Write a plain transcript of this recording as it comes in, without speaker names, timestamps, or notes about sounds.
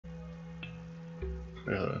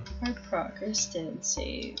Our progress didn't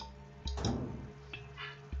save.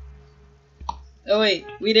 Oh wait,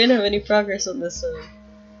 we didn't have any progress on this one.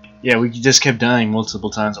 Yeah, we just kept dying multiple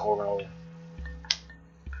times over and over.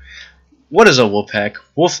 What is up, Wolfpack?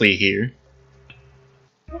 Wolfly here.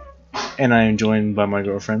 And I am joined by my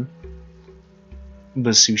girlfriend,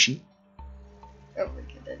 Wittlesushii. Oh my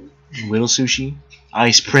goodness. Wittlesushii.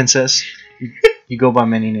 Ice Princess. You go by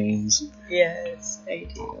many names. Yes, I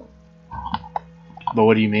do. But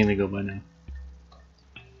what do you mainly go by now?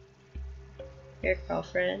 Your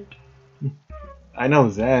girlfriend. I know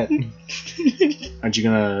that. Aren't you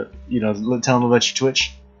gonna, tell them about your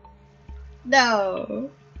Twitch? No.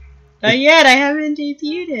 Not yet, I haven't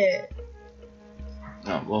debuted it.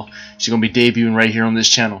 Oh, well, she's gonna be debuting right here on this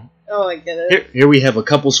channel. Oh my goodness. Here we have a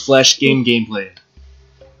couple's flash game gameplay.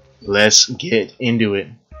 Let's get into it.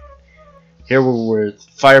 Here we're with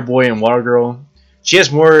Fireboy and Watergirl. She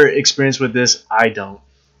has more experience with this, I don't.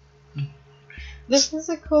 This is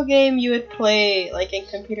a cool game you would play like in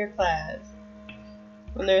computer class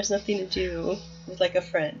when there's nothing to do with like a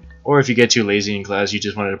friend. Or if you get too lazy in class, you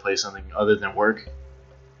just wanted to play something other than work.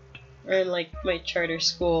 Or in like my charter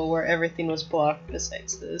school where everything was blocked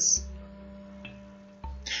besides this.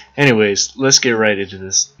 Anyways, let's get right into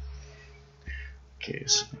this. Okay,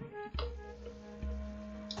 so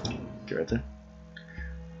get right there.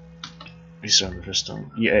 You start on the first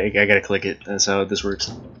stone. Yeah, I gotta click it. That's how this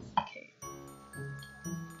works. Okay.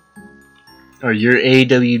 Or your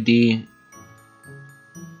AWD.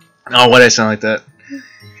 Oh, why did I sound like that?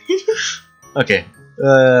 Okay.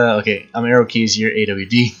 Okay. I'm arrow keys. You're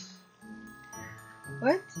AWD.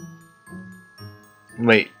 What?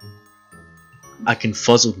 Wait. I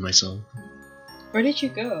confuzzled myself. Where did you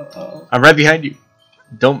go? Oh. I'm right behind you.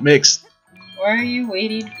 Don't mix. Why are you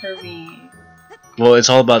waiting for me? Well, it's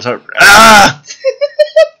all about ah!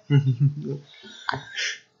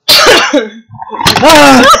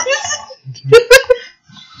 Ah!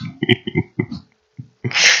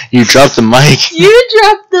 You dropped the mic. You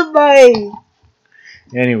dropped the mic.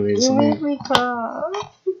 Anyways, you made me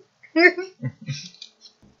cough. You're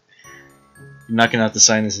knocking out the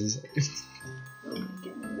sinuses. Oh my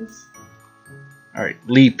goodness. Alright,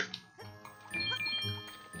 leap.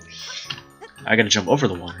 I gotta jump over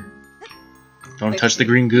the water. Don't touch the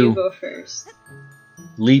green goo. You go first.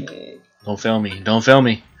 Leap. Okay. Don't fail me. Don't fail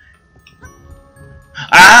me.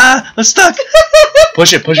 Ah! I'm stuck!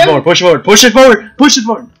 Push it forward, push it forward, push it forward, push it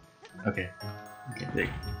forward! Okay. Okay, there you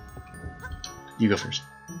go. You go first.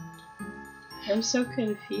 I'm so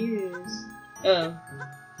confused. Oh.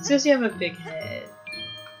 It's because you have a big head.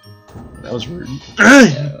 That was rude.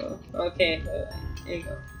 So, okay, there you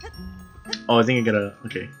go. Oh, I think I gotta.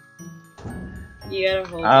 Okay. You gotta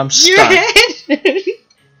hold I'm your stuck. head!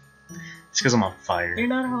 It's because I'm on fire. You're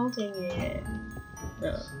not holding it.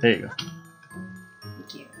 No. There you go.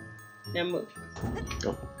 Thank you. Now move.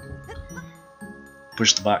 Go.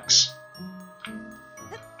 Push the box.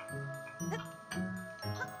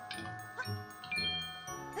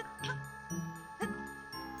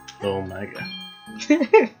 Oh my god.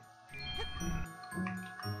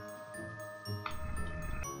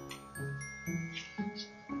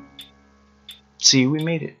 See, we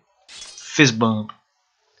made it. Fist bump.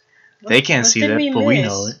 They can't see that, but we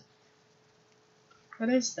know it. What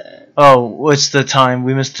is that? Oh, what's the time?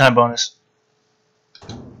 We missed the time bonus.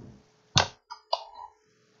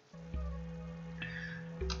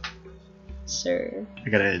 Sir. I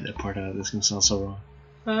gotta edit that part out. This is gonna sound so wrong.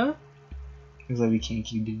 Huh? Looks like we can't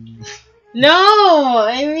keep doing this. No!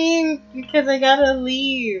 I mean, because I gotta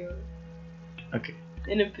leave. Okay.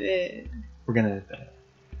 In a bit. We're gonna edit that.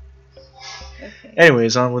 Okay.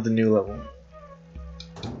 Anyways, on with the new level.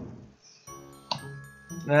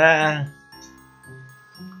 Ah.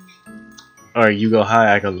 Alright, you go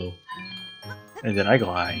high, I go low. And then I go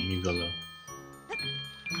high, and you go low.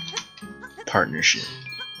 Partnership.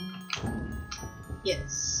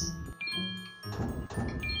 Yes.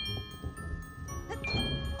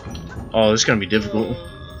 Oh, this is gonna be difficult.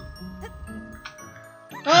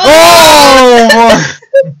 Oh!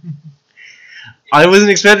 I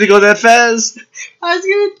wasn't expecting to go that fast! I was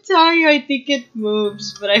gonna tell you I think it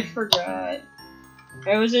moves, but I forgot.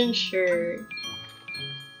 I wasn't sure.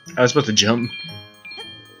 I was about to jump.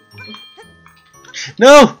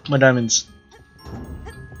 No! My diamonds.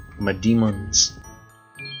 My demons.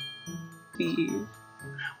 Please.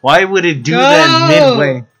 Why would it do that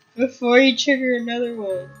midway? Before you trigger another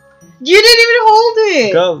one. You didn't even hold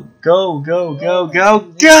it! Go, go, go, go, go,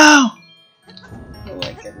 go! Oh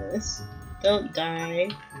my goodness. Don't die.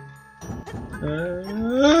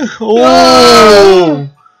 Oh!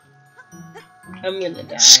 I'm gonna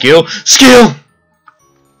die. Skill! Skill!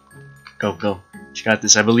 Go, go. You got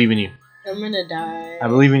this. I believe in you. I'm gonna die. I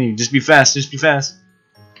believe in you. Just be fast. Just be fast.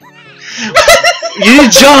 You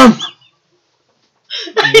didn't jump!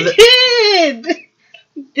 I did!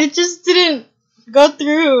 It just didn't go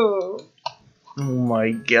through. Oh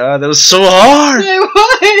my god, that was so hard! It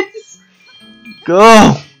was!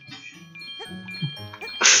 Go!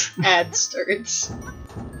 Ad starts.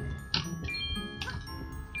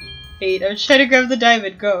 Wait, I'm trying to grab the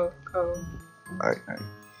diamond. Go. Go. Alright, alright.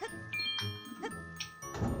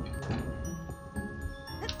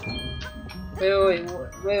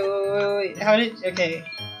 Wait. How did... Okay.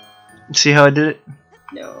 See how I did it?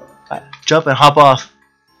 No. Jump and hop off.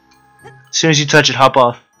 As soon as you touch it, hop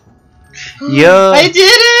off. Yo! I did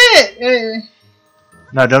it!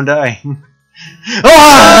 No, don't die.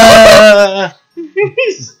 Ah!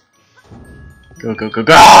 Go, go, go,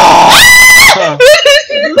 go!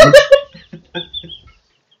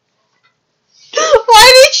 Why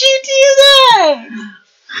did you do that?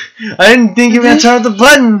 I didn't think you were gonna turn the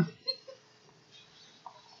button!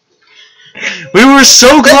 We were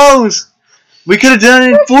so close! We could have done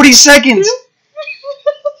it in 40 seconds!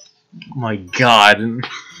 Oh my god.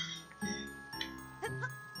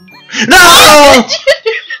 No!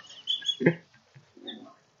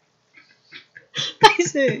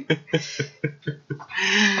 Isaac.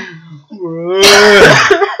 Oh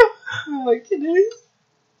my goodness.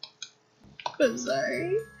 I'm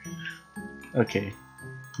sorry. Okay.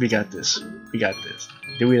 We got this. We got this.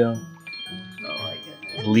 Do we though? Oh my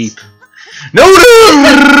goodness. Leap. No!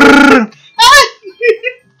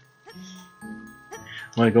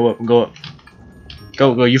 Wanna go up, go up.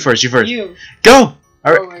 Go, go, you first, you first. You. Go!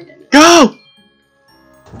 Alright. Oh my goodness. Go!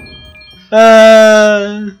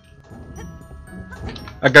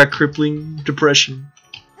 I got crippling depression.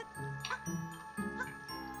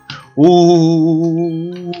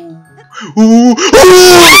 Ooh. Ooh. Ooh.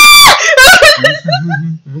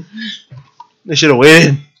 They should have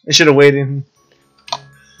waited. They should have waited.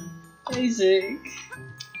 Isaac.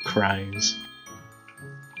 Cries.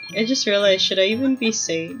 I just realized, should I even be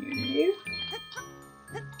saying your name?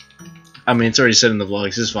 I mean, it's already said in the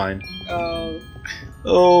vlogs. It's fine. Oh.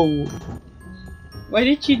 Oh. Why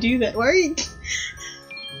did you do that? Why are you... It's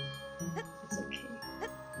okay.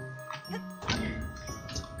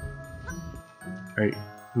 Alright,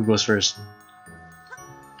 who goes first?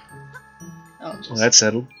 I'll just... Well, that's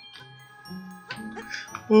settled.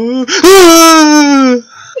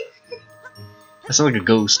 That sounds like a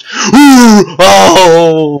ghost.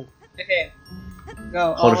 Oh! Okay.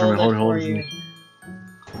 Go. Hold it I'll for me, hold it for for you. me.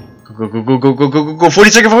 Go, go, go, go, go, go, go, go. 40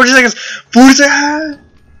 seconds, 40 seconds! 40 seconds!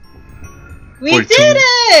 We 42, did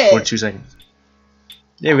it! 42 seconds.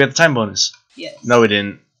 Yeah, we got the time bonus. Yes. No, we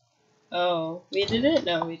didn't. Oh, we did it?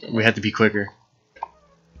 No, we didn't. We had to be quicker.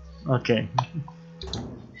 Okay.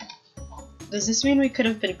 Does this mean we could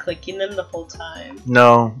have been clicking them the whole time?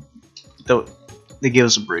 No. They gave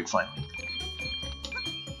us a break finally.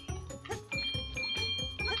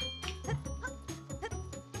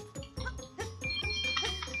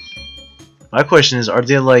 My question is, are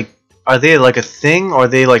they like a thing, or are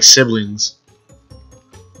they like siblings?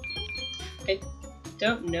 I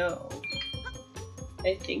don't know.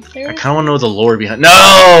 I think they're... I kind of want to know the lore behind.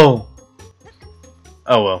 No!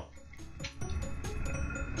 Oh well.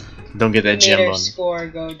 Don't get that gem made our bonus. score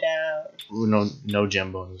go down. Ooh, no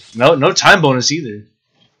gem bonus. No time bonus either.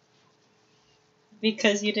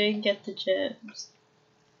 Because you didn't get the gems.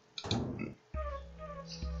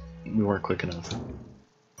 We weren't quick enough.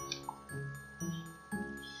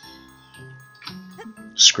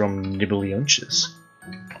 Scrum nibbly unches.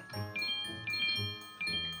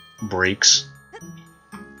 Breaks.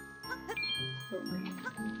 Oh my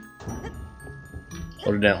God.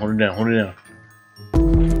 Hold it down, hold it down, hold it down.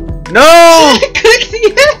 No! Click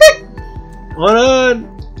the end! Hold on!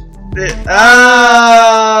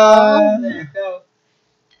 Ah! Oh, there, go.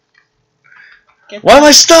 Why am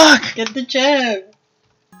I stuck? Get the gem!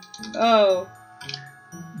 Oh.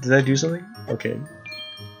 Did I do something? Okay.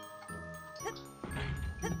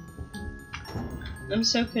 I'm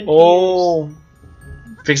so confused. Oh!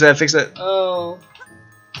 Fix that, fix that. Oh.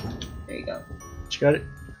 There you go. You got it?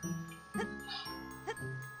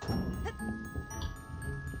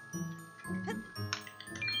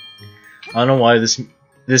 I don't know why this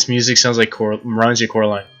music sounds like reminds you of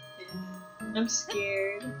Coraline. I'm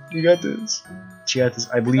scared. You got this. You got this.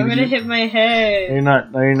 I believe I'm in gonna you. hit my No, head. you're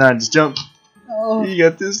not. No, you're not. Just jump. Oh. You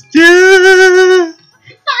got this. Yeah!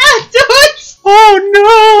 Ah, don't! Oh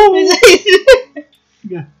no!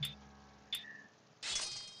 Yeah.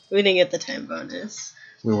 We didn't get the time bonus.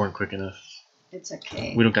 We weren't quick enough. It's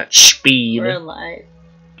okay. We don't got speed. We're alive.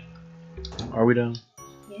 Are we done?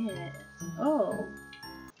 Yeah. Oh.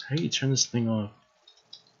 How do you turn this thing off?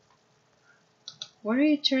 What are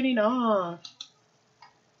you turning off?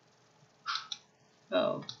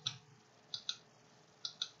 Oh.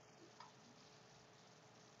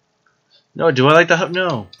 No, do I like the hub?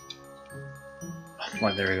 No. Oh, come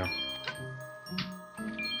on, there we go.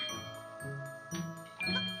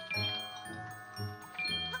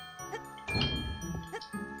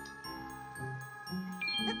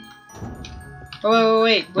 Oh,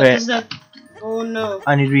 wait. What is that? Oh no.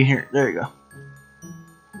 I need to be here. There you go.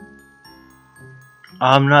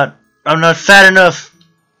 I'm not fat enough.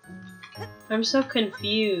 I'm so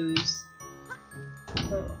confused.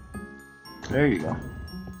 Oh. There you go.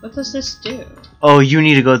 What does this do? Oh, you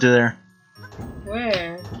need to go through there.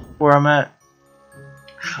 Where? Where I'm at.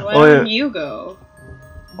 Why don't you go?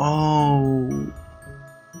 Oh.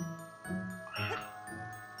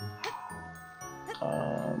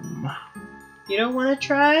 You don't want to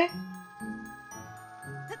try?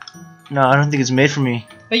 No, I don't think it's made for me.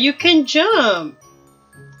 But you can jump!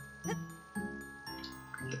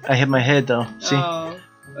 I hit my head though. See? Oh,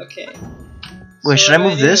 okay. Wait, So should I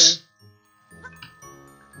move this?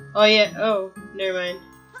 Oh yeah, oh, never mind.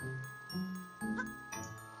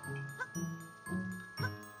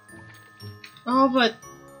 Oh, but...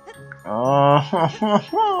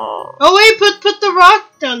 Oh. Oh wait, put the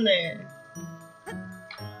rock down there!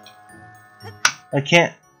 I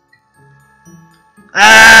can't.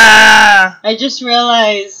 Ah! I just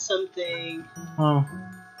realized something. Oh.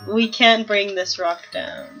 We can't bring this rock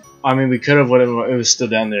down. I mean, we could have, whatever. It was still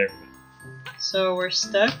down there. So we're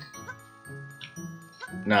stuck?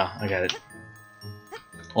 Nah, I got it.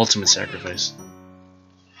 Ultimate sacrifice.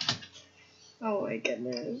 Oh my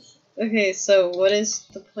goodness. Okay, so what is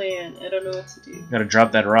the plan? I don't know what to do. Gotta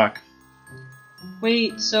drop that rock.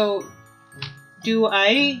 Wait, so... Do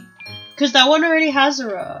I... Because that one already has a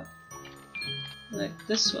rock. Like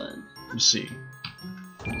this one. Let's see.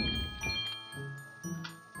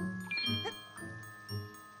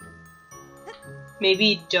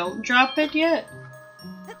 Maybe don't drop it yet?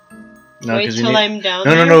 No, wait till I'm down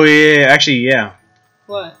no, there? No, yeah, actually, yeah.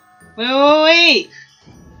 What? Wait!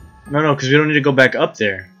 No, because we don't need to go back up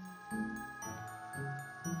there.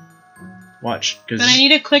 Watch, But I need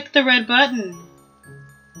to click the red button.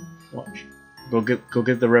 Watch. Go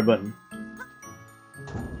get the red button.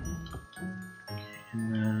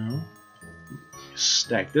 And now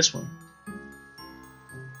stack this one.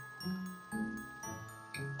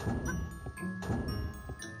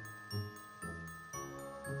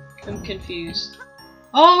 I'm confused.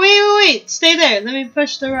 Oh wait! Stay there. Let me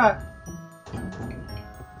push the rock.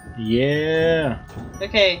 Yeah.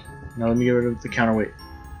 Okay. Now let me get rid of the counterweight.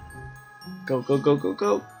 Go. Go.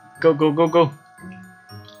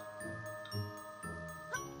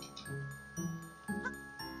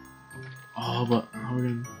 Oh, but how are we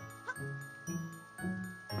gonna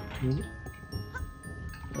move it?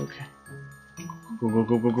 Okay. Go.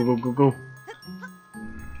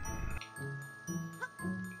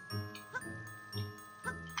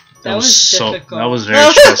 That was difficult. That was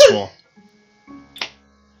very stressful.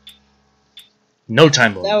 No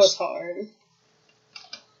time bonus. That was hard.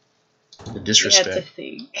 The disrespect. You had to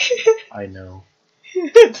think. I know.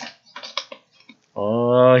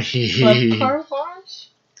 Oh, What, car wash?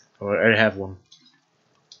 Oh, I have one.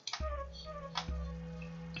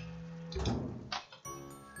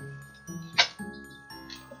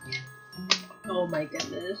 Oh my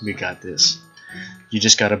goodness. We got this. You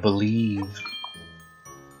just gotta believe.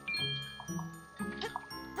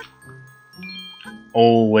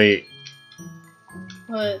 Oh, wait.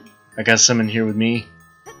 What? I got some in here with me.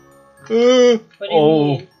 What do you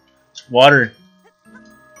mean? It's water.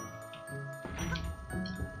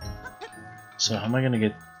 So how am I gonna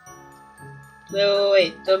get...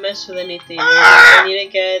 Wait, don't mess with anything. I need to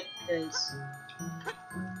get this.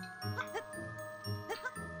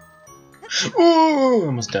 Ooh, I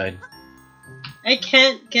almost died. I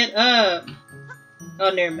can't get up.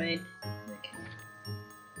 Oh, never mind. Okay.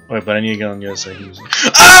 Wait, but I need to get on the other side.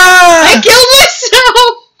 Ah! I killed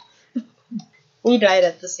myself! We died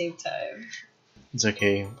at the same time. It's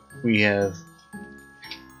okay. We had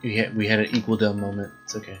an equal down moment.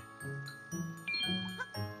 It's okay.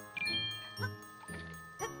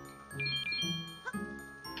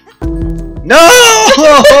 No!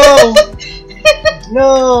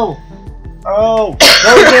 No! Oh!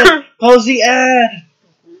 Close the ad!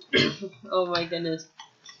 Oh my goodness.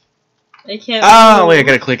 I can't Ah, move. wait, I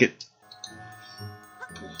gotta click it.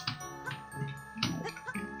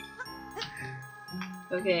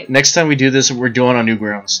 Okay. Next time we do this, we're doing on new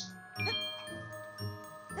grounds.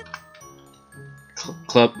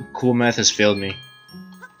 Club Cool Math has failed me.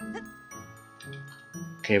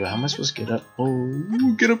 Okay, but how am I supposed to get up?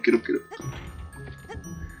 Oh, get up, get up, get up.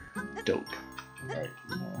 Dope. Alright.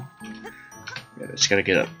 Yeah, I just gotta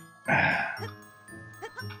get up.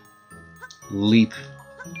 Leap.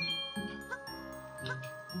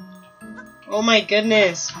 Oh my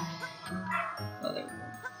goodness. Oh, there we go.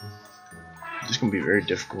 This is gonna be very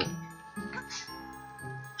difficult.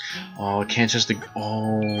 Oh, I can't just.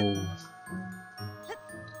 Oh.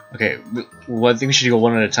 Okay, well, I think we should go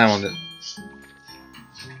one at a time on it.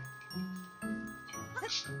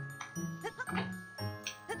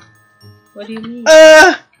 What do you mean?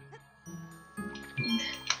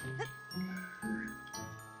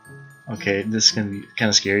 Okay, this is gonna be kind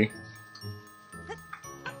of scary.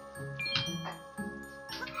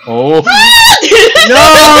 Oh!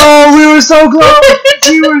 No! We were so close!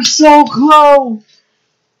 We were so close!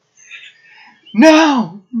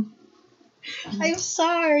 No! I'm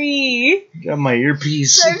sorry. Got my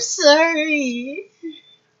earpiece. I'm sorry.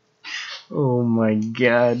 Oh my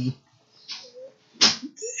god.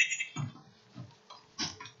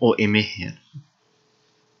 Oh, in my head.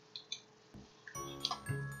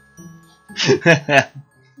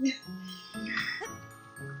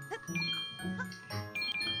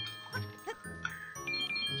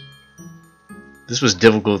 This was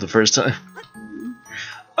difficult the first time.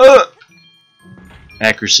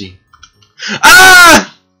 Accuracy.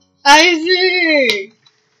 Ah! Isaac!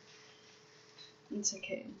 It's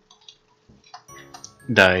okay.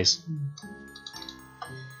 Dies.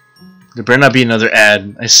 There better not be another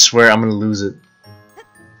ad. I swear I'm gonna lose it.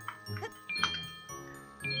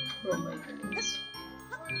 Oh my goodness.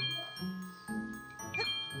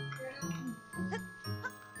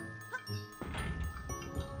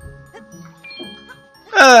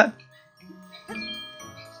 Ah!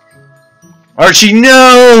 Archie,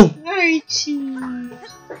 no! Archie!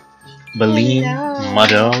 Baleen, Hello. my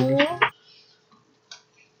dog.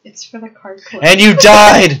 It's for the card club. And you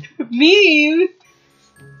died! Me?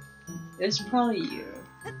 It's probably you.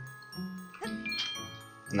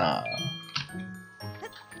 Nah.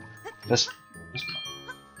 That's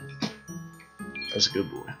a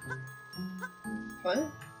good boy.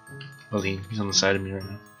 What? Baleen, he's on the side of me right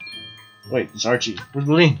now. Wait, it's Archie. Where's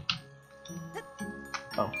Baleen?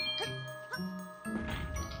 Oh.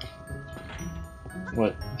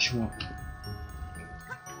 What? What you want?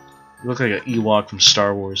 You look like an Ewok from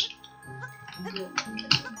Star Wars. Oh my goodness.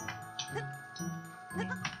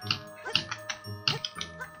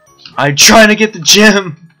 I'm trying to get the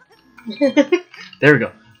gem! There we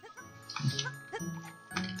go.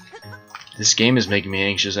 This game is making me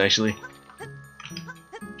anxious, actually.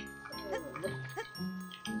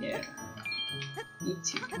 Yeah. Me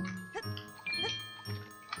too.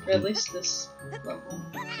 Or at least this level.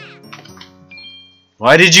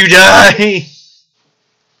 Why did you die?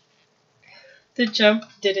 The jump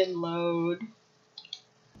didn't load.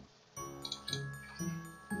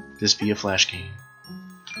 This be a flash game.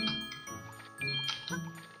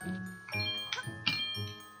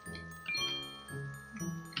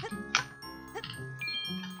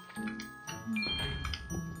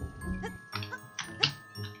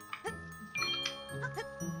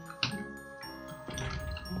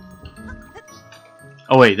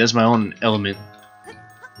 Oh wait, that's my own element.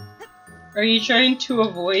 Are you trying to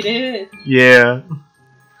avoid it? Yeah.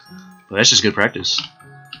 Well, that's just good practice.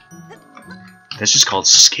 That's just called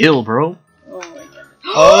skill, bro. Oh my god.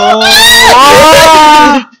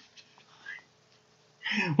 Oh!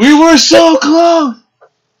 We were so close!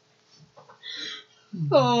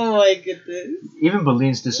 Oh my goodness. Even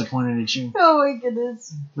Baleen's disappointed at you. Oh my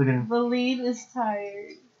goodness. Look at him. Valine is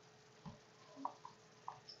tired.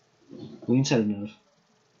 Baleen's had enough.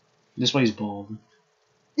 This why he's bald.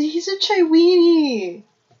 He's a Chiweenie.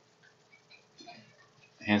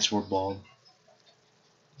 Hence we're bald.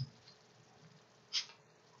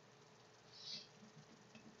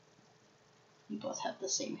 You both have the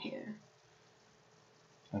same hair.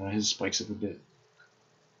 I know his spikes up a bit.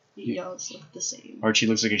 You always look the same. Archie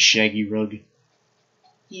looks like a shaggy rug.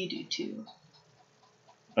 You do too.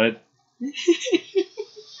 What?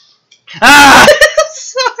 Ah!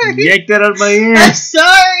 Sorry. Yank that out of my ear! I'm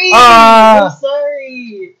sorry. Ah! I'm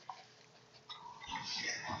sorry.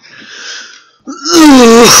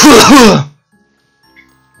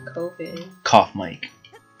 COVID. Cough mic.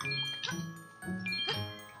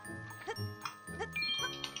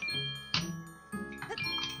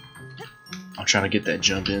 I'm trying to get that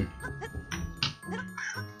jump in.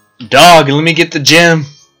 Dog, let me get the gem.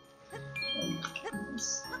 Oh my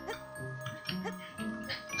goodness.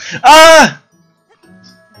 Ah!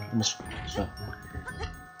 Almost fell.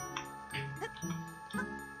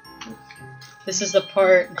 This is the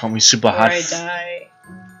part Call me super where hot. I die.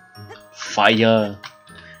 Fire.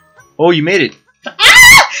 Oh, you made it.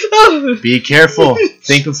 Oh. Be careful.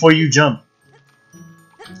 Think before you jump.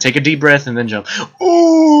 Take a deep breath and then jump.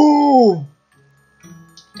 Ooh!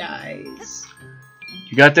 Dies.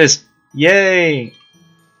 You got this. Yay!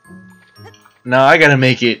 Now I gotta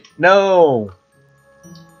make it. No!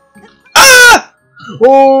 Ah!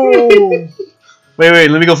 Oh! Wait,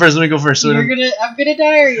 let me go first. I'm gonna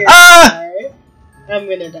die or you're Ah! gonna die. I'm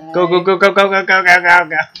gonna die. Go.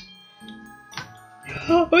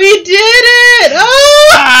 We did it! Oh!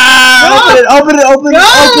 Ah! Open it!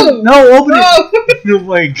 No, open it! No,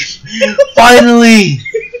 like, finally!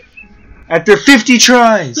 After 50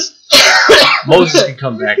 tries! Moses can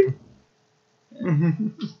come back.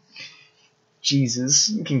 Jesus,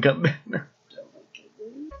 you can come back now.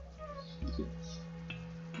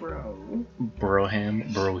 Bro.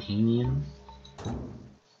 Brohemian.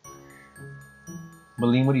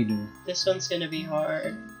 Maline, what are you doing? This one's gonna be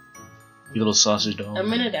hard. You little sausage dog. I'm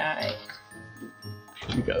gonna die.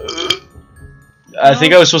 I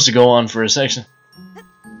think I was supposed to go on for a section.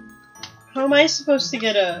 How am I supposed to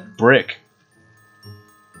get a Brick.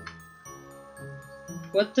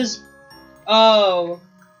 What does... Oh.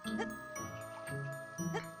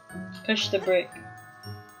 Push the brick.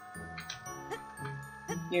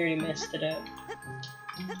 You already messed it up.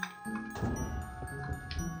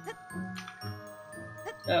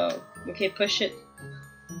 Oh. Okay, push it.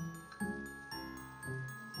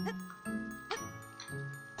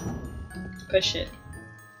 Push it.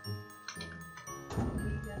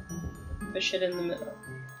 Push it in the middle.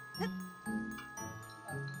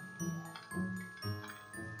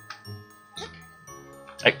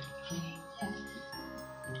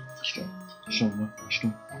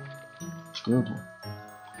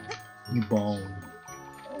 You ball.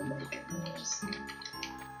 Oh my goodness.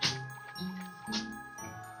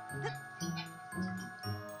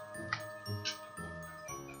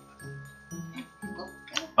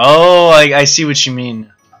 Oh, I see what you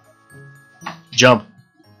mean. Jump.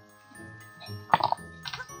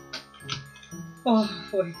 Oh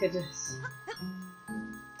my goodness.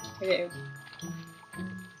 Okay.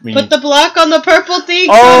 We Put need... the block on the purple thing.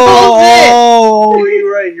 Oh,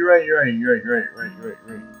 you're right.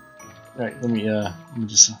 Right. Let me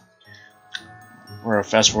just. Or a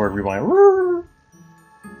fast forward rewind.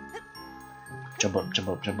 Jump up.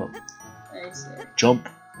 I see. Jump.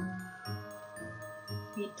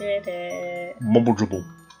 We did it. Mumble dribble.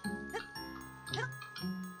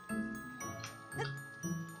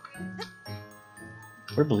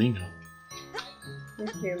 Where'd Beline go?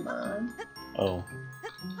 With your mom. Oh.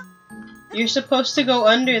 You're supposed to go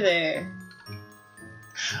under there.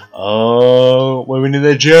 Oh, why we need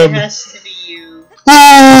that It jump? has to be you. Ooh,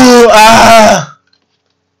 ah!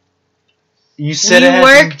 You said it. You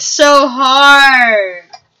worked so hard.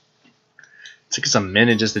 It took us a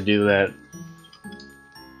minute just to do that.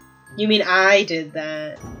 You mean I did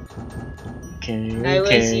that? Okay. I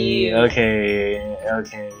was you. Okay.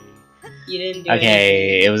 You didn't do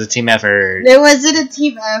Okay, anything. it was a team effort. It wasn't a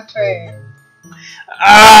team effort.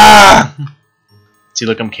 Ah! See,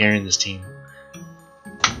 look, I'm carrying this team.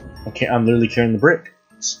 Okay, I'm literally carrying the brick.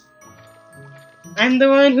 I'm the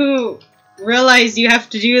one who realized you have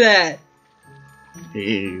to do that.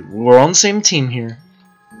 Hey, we're on the same team here.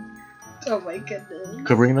 Oh my goodness.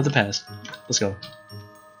 Could bring another pass. Let's go.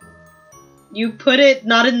 You put it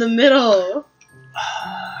not in the middle.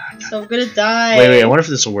 So I'm gonna die. Wait, I wonder if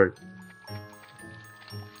this will work.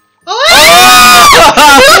 Oh!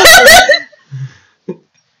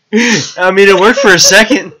 I mean, it worked for a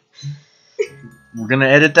second. We're gonna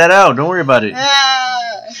edit that out. Don't worry about it.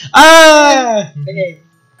 Ah! Okay.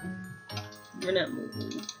 We're not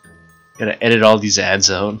moving. Gotta edit all these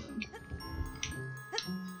ads out.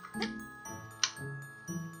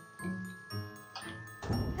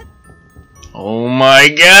 Oh my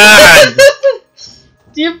god!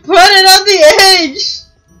 You put it on the edge!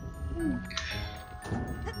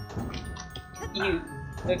 You.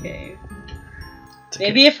 Okay.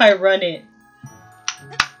 Maybe if I run it.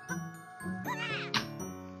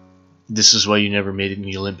 This is why you never made it in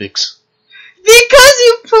the Olympics. Because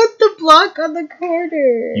you put the block on the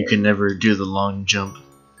corner! You can never do the long jump.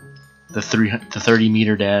 The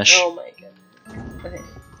 30-meter dash. Oh my god. Okay.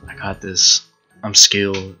 I got this. I'm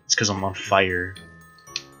skilled. It's because I'm on fire.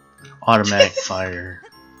 Automatic fire.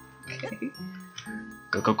 Okay.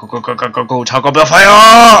 Go, Taco Bell fire!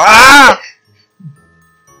 Ah!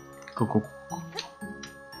 Go.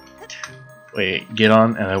 Wait, get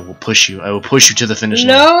on and I will push you. I will push you to the finish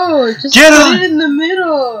line. No! Just Get put on! it in the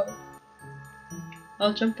middle!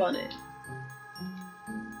 I'll jump on it.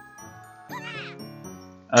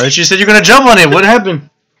 I thought you said you're gonna jump on it. What happened?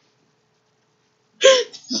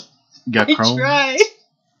 got chrome? Try.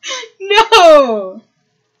 No!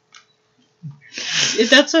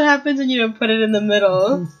 That's what happens when you don't put it in the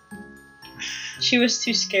middle. She was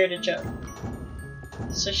too scared to jump.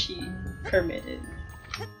 So she permitted.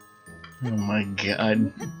 Oh my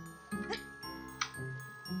god.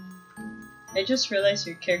 I just realized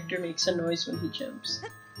your character makes a noise when he jumps.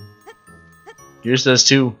 Yours does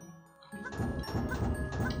too.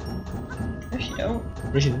 No, she don't.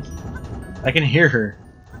 Yes, she does. I can hear her.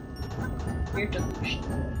 You're delusional.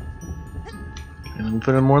 And let me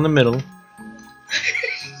put it more in the middle.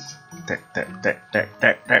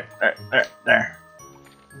 There.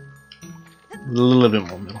 A little bit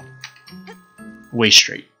more middle. Way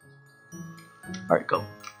straight. Alright, go.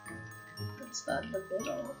 That's not the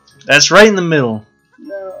middle. That's right in the middle.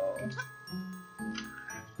 No.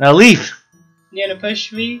 Now leave. You gonna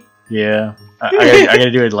push me? Yeah. I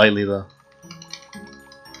gotta do it lightly though.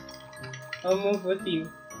 I'll move with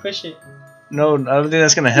you. Push it. No, I don't think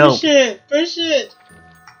that's gonna help. Push it! Push it!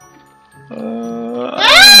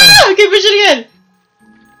 Okay, push it again!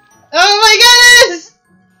 Oh my goodness!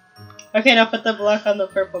 Okay, now put the block on the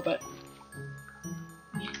purple button.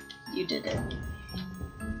 You did it.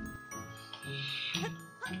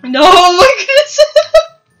 No, my goodness!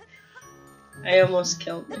 I almost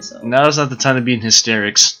killed myself. Now is not the time to be in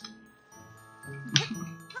hysterics.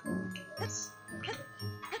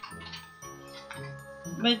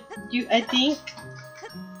 But I think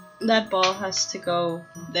that ball has to go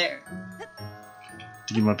there. I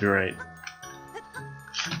think you might be right.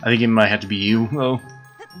 I think it might have to be you, though.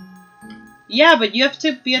 Yeah, but you have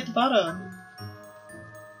to be at the bottom.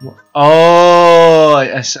 Oh,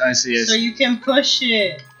 I see. So you can push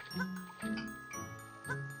it.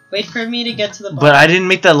 Wait for me to get to the ball. But I didn't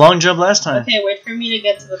make that long jump last time. Okay, wait for me to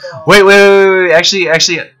get to the ball. Wait. Actually, I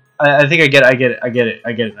think I get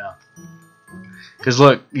it now. Cause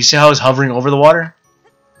look, you see how it's hovering over the water?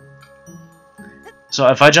 So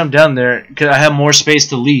if I jump down there, cause I have more space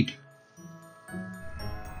to leap.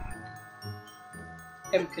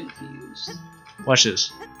 I'm confused. Watch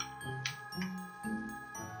this.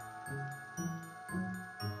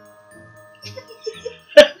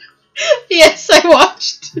 Yes, I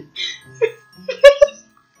watched.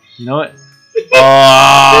 You know what?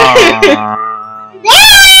 Oh.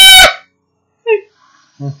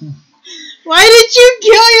 Why did you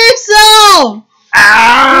kill yourself?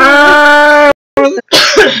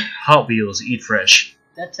 Hot Wheels, eat fresh.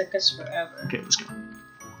 That took us forever. Okay, let's go.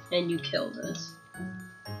 And you killed us.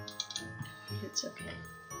 It's okay.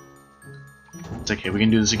 It's okay, we can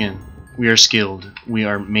do this again. We are skilled. We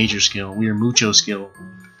are major skill. We are mucho skill.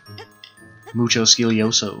 Mucho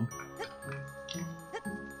skillioso.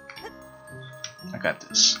 I got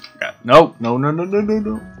this. No. Oh.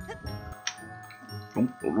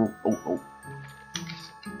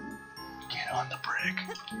 Get on the brick.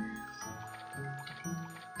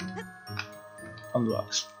 On the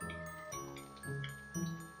box.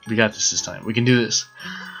 We got this time. We can do this.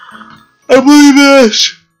 I believe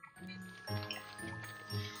this!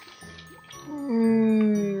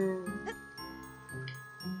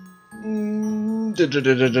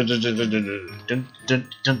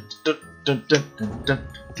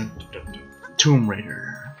 Tomb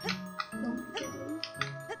Raider.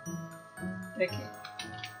 Okay.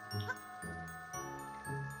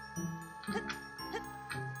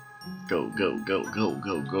 Go.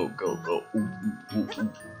 Ooh.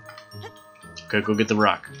 Okay, go get the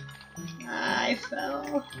rock. I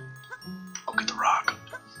fell. Go get the rock.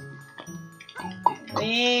 Go.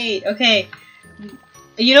 Wait, okay.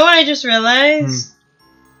 You know what I just realized?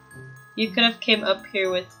 You could have came up here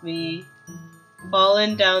with me,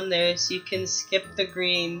 fallen down there so you can skip the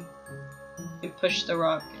green and push the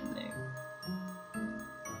rock in there.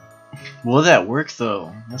 Will that work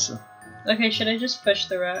though? Okay, should I just push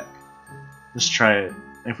the rock? Let's try it.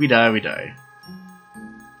 If we die, we die.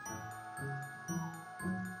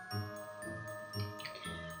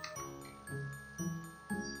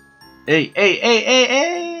 Hey!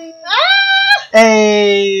 Ah!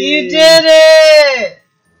 Hey! You did it!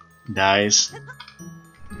 Dies.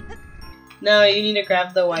 No, you need to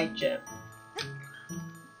grab the white gem.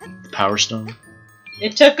 The Power Stone.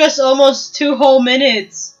 It took us almost 2 whole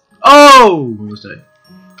minutes. Oh! What was that?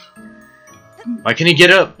 Why can't he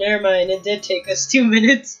get up? Never mind, it did take us 2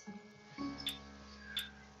 minutes.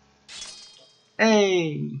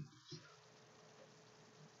 Hey!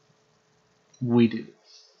 We did it.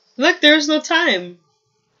 Look, there's no time.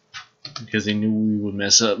 Because they knew we would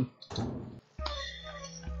mess up.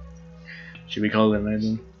 Should we call it a night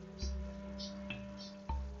then?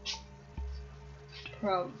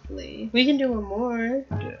 Probably. We can do one more.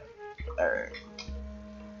 Yeah. Alright.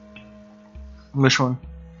 Which one?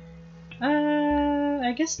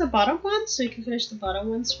 I guess the bottom one, so you can finish the bottom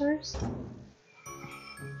ones first.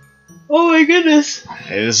 Oh my goodness!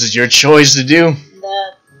 Hey, this is your choice to do.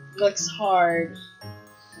 That looks hard.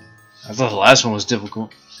 I thought the last one was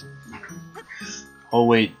difficult. Oh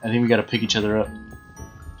wait, I think we gotta pick each other up.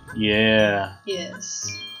 Yeah. Yes.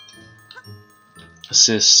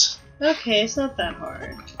 Assist. Okay, it's not that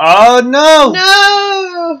hard. Oh no!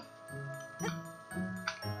 No!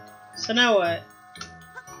 So now what?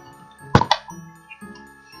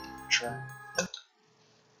 Try.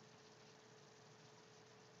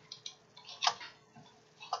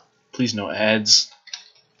 Please no ads.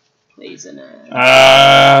 Please an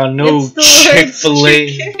ad. No It's the Chick-fil-A.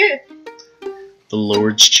 Lord's chicken. The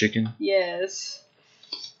Lord's Chicken. Yes.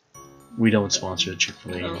 We don't sponsor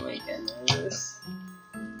Chick-fil-A. Oh my goodness.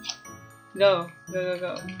 Go. Go, go,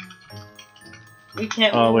 go. We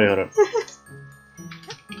can't. Oh, wait, hold up.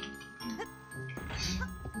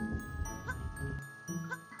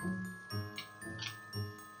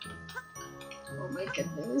 Oh my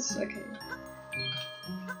goodness. Okay.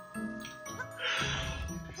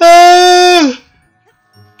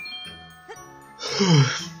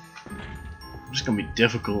 It's gonna be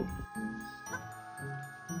difficult.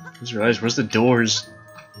 I just realized, where's the doors?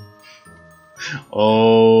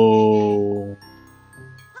 Oh.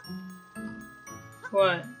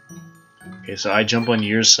 What? Okay, so I jump on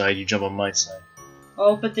your side, you jump on my side.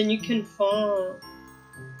 Oh, but then you can fall.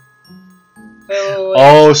 Wait, wait, wait.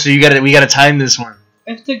 Oh, so we gotta time this one.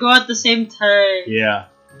 We have to go at the same time. Yeah.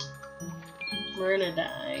 We're gonna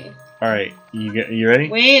die. Alright, you ready?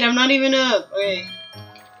 Wait, I'm not even up. Okay.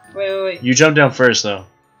 Wait. You jump down first, though.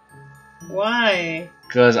 Why?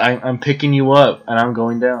 Because I'm picking you up, and I'm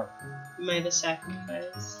going down. Might have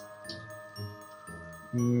sacrificed.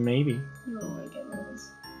 Maybe. Oh my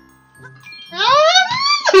goodness.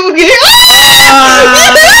 Okay.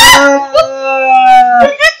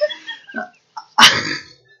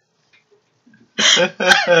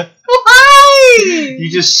 Why? You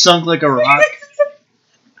just sunk like a rock.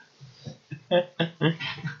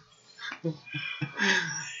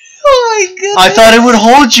 Oh my goodness. I thought it would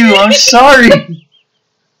hold you. I'm sorry.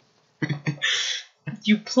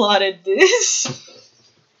 You plotted this.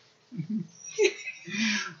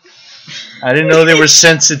 I didn't know there were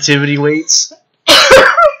sensitivity weights.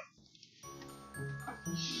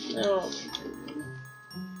 Oh my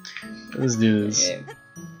goodness. Let's do this. Okay.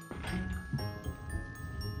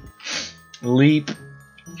 Leap.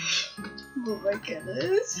 Oh my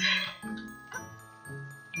goodness.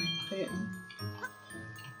 Okay.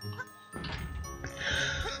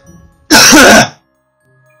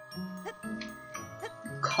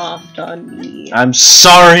 Coughed on me. I'm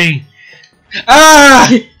sorry. Ah!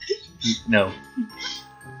 No.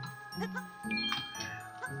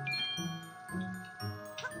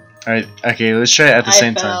 Alright, okay, let's try it at the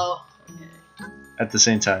same time. Okay. At the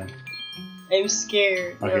same time. I'm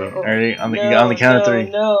scared. Okay, No. alright, on the No, count of no, 3.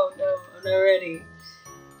 No, I'm not ready.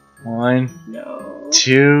 1, No.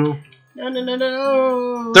 2. No.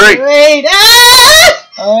 3. Wait.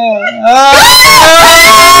 Ah!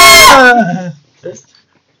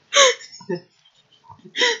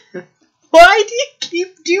 Why do you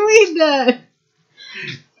keep doing that?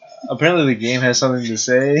 Apparently the game has something to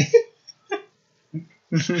say.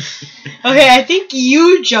 Okay, I think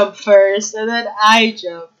you jump first, and then I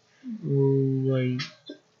jump.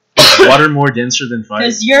 Water more denser than fire?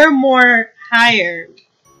 Because you're more higher.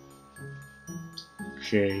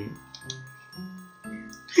 Okay.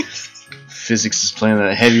 Physics is playing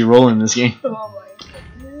a heavy role in this game. Oh my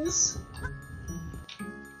goodness.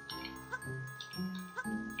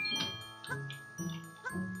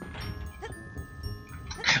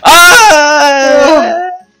 Ah!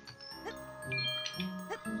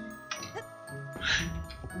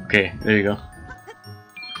 Okay, there you go.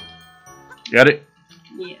 Got it?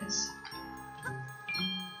 Yes.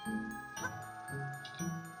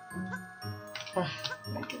 Oh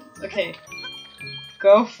my goodness. Okay.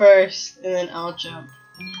 Go first, and then I'll jump.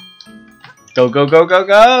 Go, go, go, go,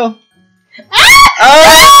 go! Ah!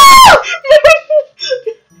 Oh!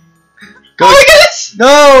 Go. Oh my goodness!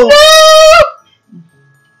 No! No!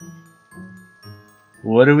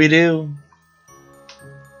 What do we do?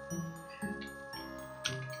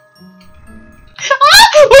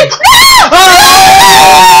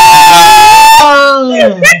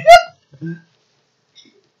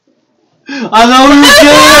 I know we were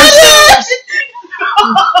killing ourselves!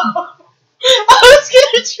 I was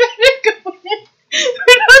gonna try to go in.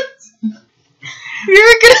 We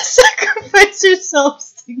were gonna sacrifice ourselves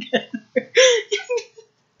together.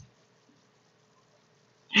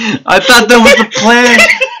 I thought that was the plan!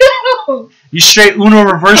 No. You straight Uno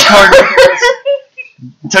reverse card.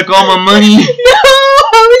 Took all my money. No,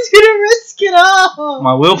 I was gonna risk it all.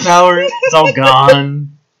 My willpower, it's all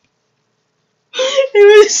gone.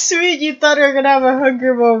 It was sweet. You thought we were gonna have a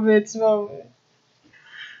Hunger Moments moment.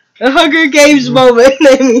 A Hunger Games moment,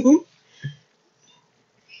 I mean.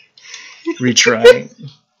 Retry.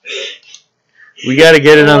 We gotta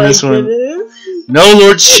get it on this one. No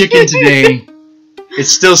Lord's Chicken today.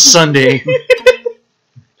 It's still Sunday.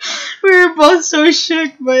 We were both so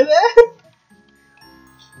shook by that.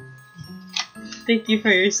 Thank you for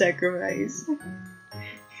your sacrifice.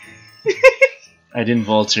 I didn't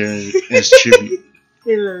volunteer as tribute.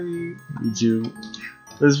 I love you. Me too.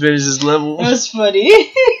 Let's finish this level. That was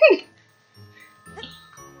funny.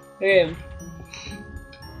 Okay.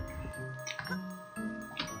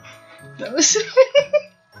 That was.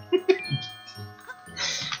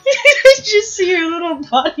 Just see your little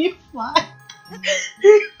body fly.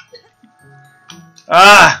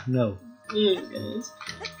 Ah! No. Oh, goodness.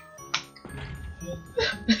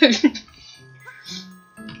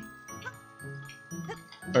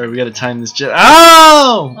 Alright, we gotta time this jet.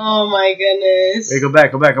 Oh! Oh my goodness. Wait, go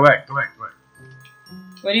back.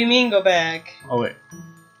 What do you mean go back? Oh wait,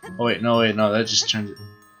 no, that just turns it.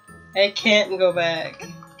 I can't go back.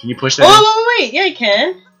 Can you push that? Oh, wait, yeah, I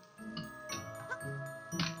can.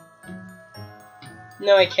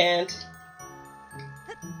 No, I can't.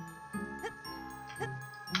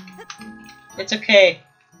 It's okay.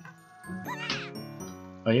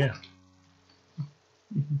 Oh yeah.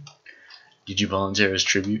 Did you volunteer as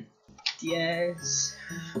tribute? Yes.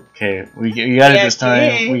 Okay, we got it this time.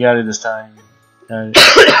 Okay. We got it this time. Got it.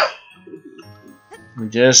 We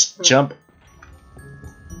just jump.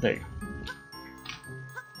 There. You go.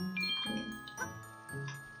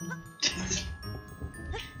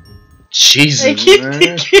 Jesus, I keep man.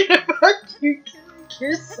 thinking about you killing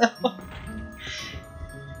yourself.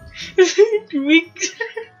 we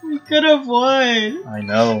could have won. I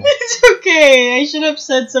know. It's okay. I should have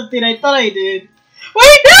said something. I thought I did.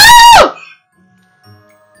 Wait, no!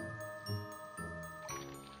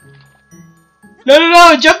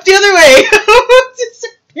 No, jump the other way.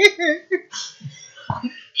 Disappear.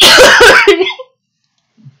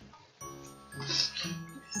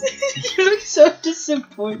 You look so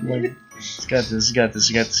disappointed. You got this. Go.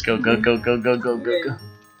 Okay.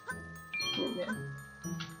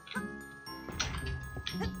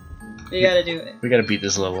 You gotta do it. We gotta beat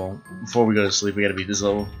this level. Before we go to sleep, we gotta beat this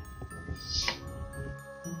level.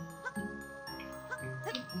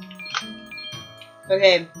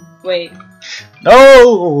 Okay, wait.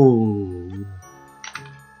 No!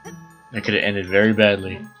 That could have ended very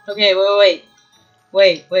badly. Okay, wait.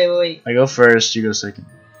 I go first, you go second.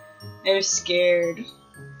 I'm scared.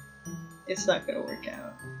 It's not gonna work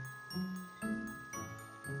out.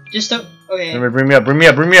 Just don't. Okay. Remember, bring me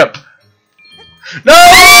up. No!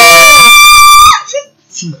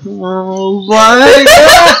 Oh my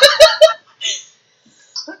god!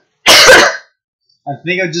 I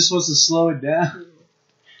think I'm just supposed to slow it down.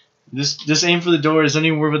 Just aim for the doors. Don't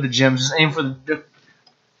even worry about the gems. Just aim for the.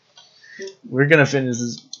 We're gonna finish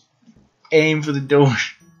this. Aim for the door.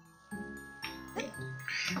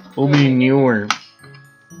 Opening door.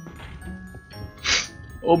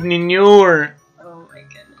 Opening door. Oh my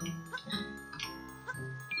goodness.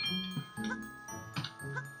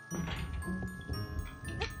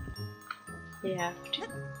 We have to.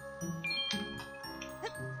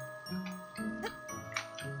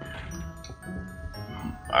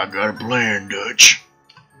 I got a plan, Dutch.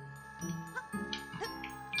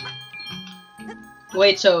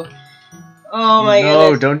 Wait, so. Oh my goodness.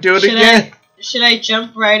 No, don't do it again. Should I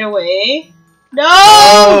jump right away?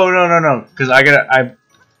 No! No. Because I.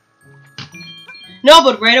 No,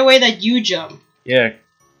 but right away that you jump. Yeah.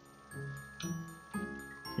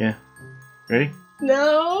 Yeah. Ready?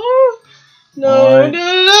 No. One,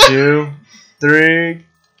 No. 2, 3,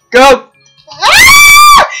 go!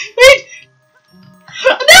 Ah! Wait.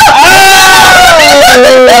 No!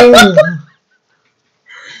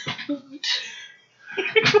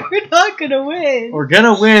 We're not gonna win. We're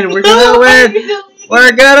gonna win. We're No, gonna win.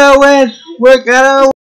 We're gonna win. We're gonna win.